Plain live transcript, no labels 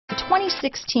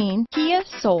2016 Kia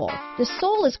Soul. The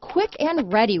Soul is quick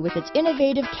and ready with its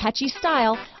innovative, catchy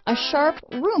style, a sharp,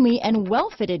 roomy, and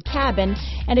well-fitted cabin,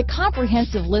 and a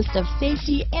comprehensive list of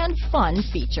safety and fun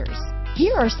features.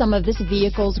 Here are some of this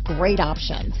vehicle's great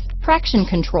options: traction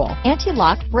control,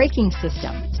 anti-lock braking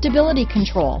system, stability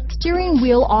control, steering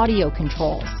wheel audio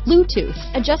controls, Bluetooth,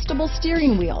 adjustable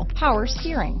steering wheel, power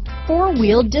steering,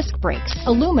 four-wheel disc brakes,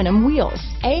 aluminum wheels,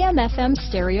 AM/FM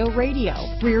stereo radio,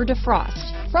 rear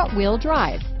defrost, front-wheel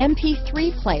drive,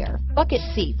 MP3 player, bucket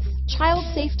seats, child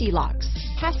safety locks,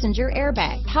 passenger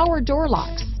airbag, power door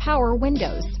locks, power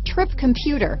windows, trip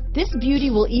computer. This beauty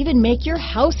will even make your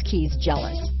house keys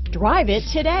jealous. Drive it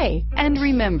today. And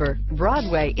remember,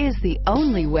 Broadway is the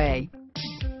only way.